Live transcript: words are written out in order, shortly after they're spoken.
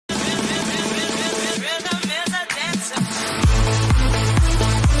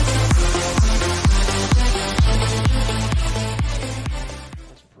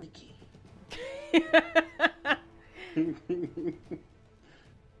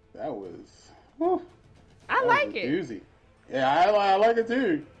That was. Whew, I that like was a it. doozy. Yeah, I like it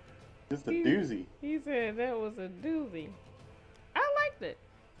too. Just a doozy. He said that was a doozy. I liked it.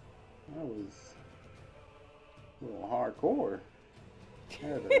 That was a little hardcore. I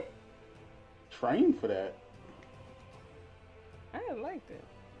had to train for that. I liked it.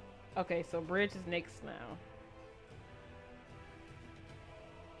 Okay, so Bridge is next now.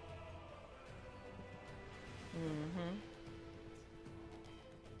 Mm-hmm.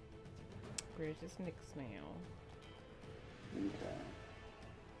 Bridge is next now. Okay.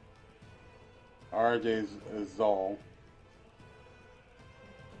 RJ is Zal.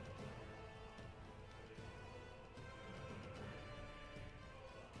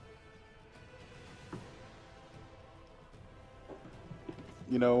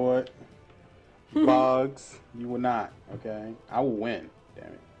 You know what? Bugs, you will not, okay? I will win, damn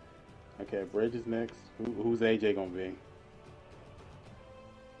it. Okay, Bridge is next. Who's AJ gonna be?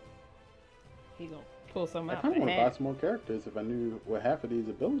 He gonna pull some I out. kind of want to buy some more characters if I knew what half of these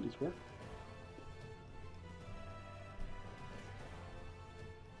abilities were.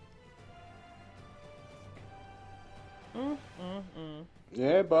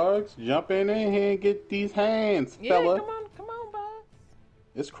 Yeah, Bugs, jump in here and get these hands, fella. Yeah, come on, Bugs.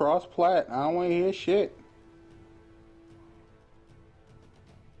 It's cross-plat. I don't want to hear shit.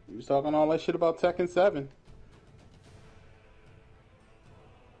 You was talking all that shit about Tekken 7.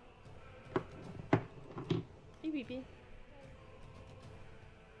 EBB.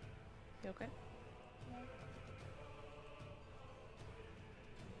 You okay?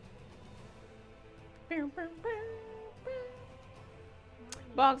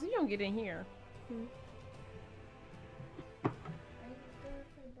 Bugs, you don't get in here. Are you gonna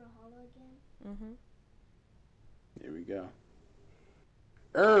play Brawlhalla again? Mm-hmm. Here we go.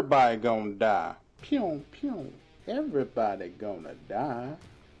 Everybody gonna die. Pew, pew. Everybody gonna die.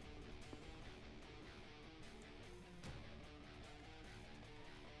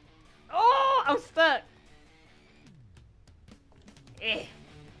 Oh, I'm stuck. Eh.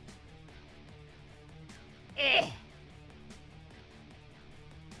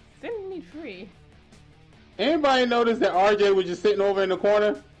 Send me free. Anybody notice that RJ was just sitting over in the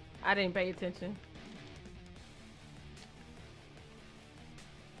corner? I didn't pay attention.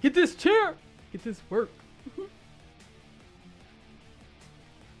 Get this chair. Get this work.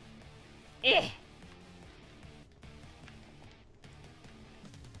 Eh.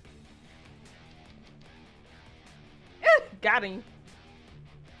 Got him.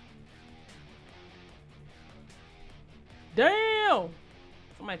 Damn.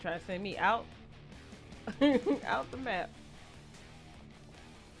 Somebody trying to send me out. Out the map.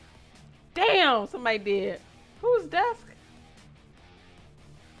 Damn, somebody did. Whose desk?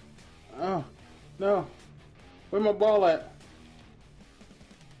 Oh, no. Where my ball at?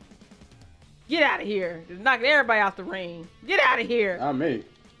 Get out of here. Just knocking everybody off the ring. Get out of here. Not me.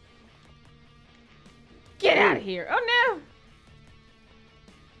 Get out of here. Oh,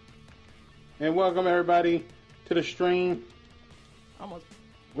 no. And welcome everybody to the stream. Almost.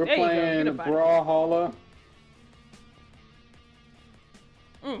 We're There you go. playing Get up out of here. Brawlhalla.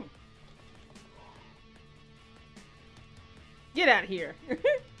 Get out of here.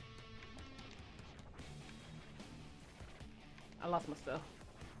 I lost my stuff.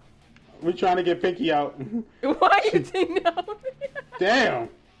 We're trying to get Pinky out. Why you think no? Damn.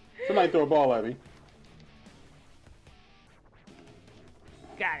 Somebody throw a ball at me.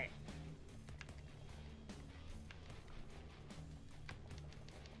 Got it.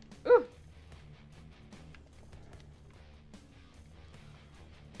 Ooh.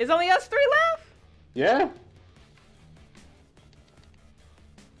 Is only us three left? Yeah?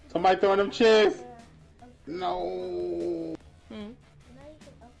 Somebody throwing them chairs. No. Hmm. Now you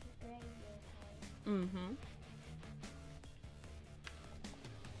can upgrade your time. Mm-hmm.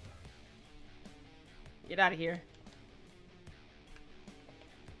 Get out of here.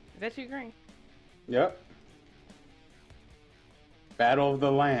 Is that you, Green? Yep. Battle of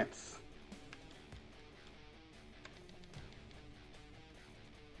the Lance.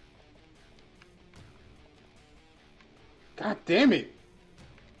 God damn it.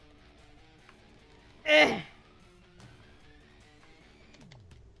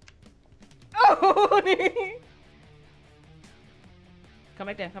 Oh! Come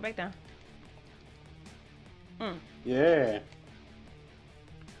back down, come back down. Yeah.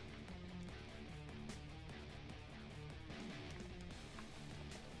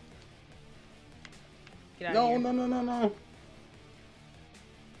 Get out of No, here. no, no, no, no.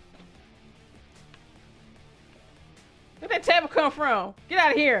 Where'd that table come from? Get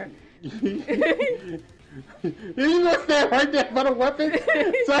out of here. You gonna stand right there by the weapon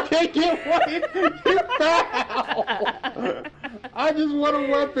so I can't get one? You foul! I just want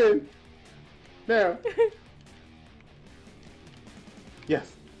a weapon. There.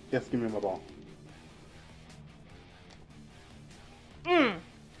 Yes. Yes, give me my ball.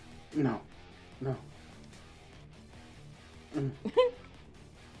 No. No.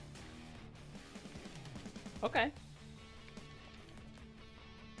 Okay.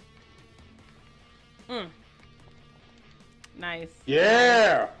 Nice.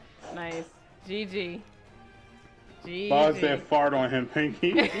 Yeah! Nice. GG. GG. Bob said fart on him,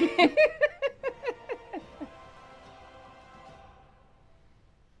 Pinky.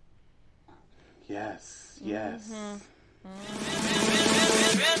 Yes, yes.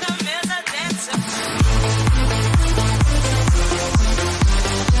 Mm-hmm.